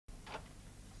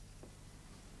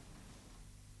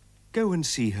Go and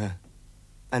see her,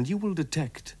 and you will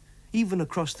detect, even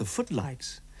across the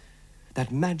footlights,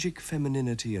 that magic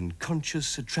femininity and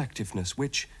conscious attractiveness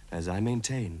which, as I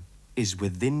maintain, is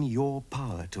within your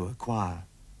power to acquire.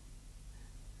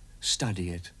 Study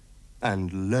it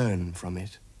and learn from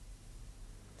it.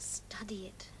 Study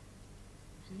it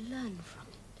and learn from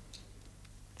it.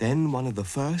 Then one of the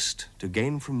first to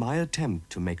gain from my attempt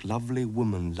to make lovely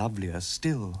woman lovelier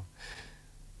still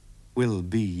will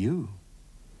be you.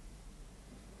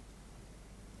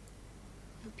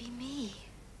 Will be me.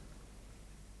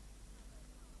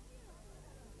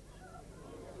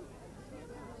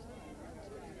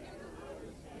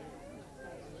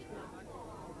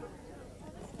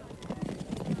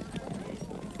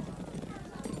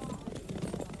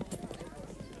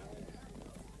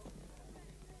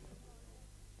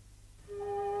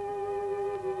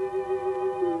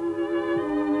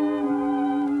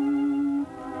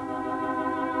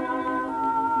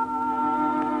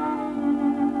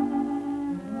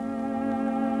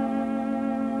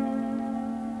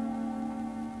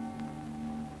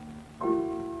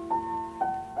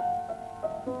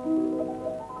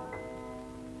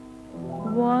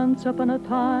 Once upon a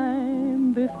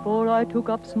time, before I took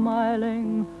up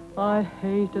smiling, I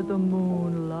hated the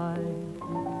moonlight.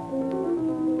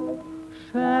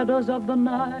 Shadows of the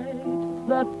night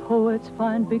that poets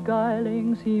find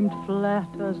beguiling seemed flat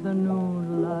as the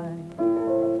noonlight.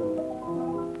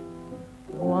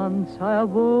 Once I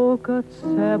awoke at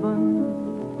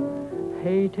 7,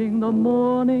 hating the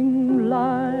morning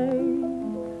light.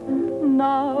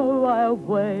 Now I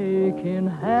awake in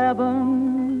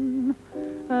heaven,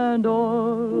 and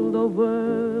all the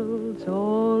world's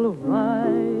all right.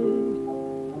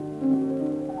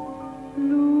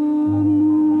 Blue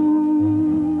moon,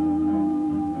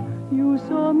 you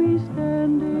saw me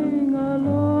standing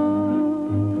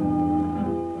alone,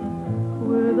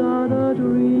 without a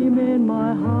dream in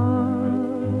my heart,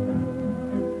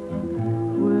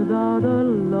 without a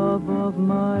love of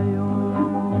my own.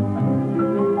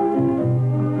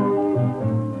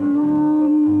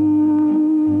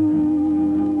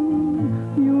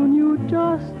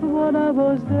 Just what I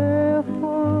was there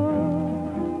for.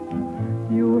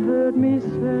 You heard me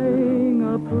saying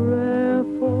a prayer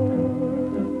for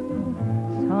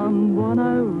someone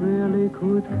I really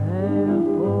could care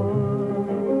for.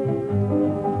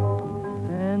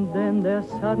 And then there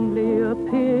suddenly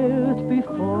appeared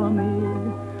before me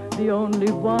the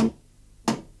only one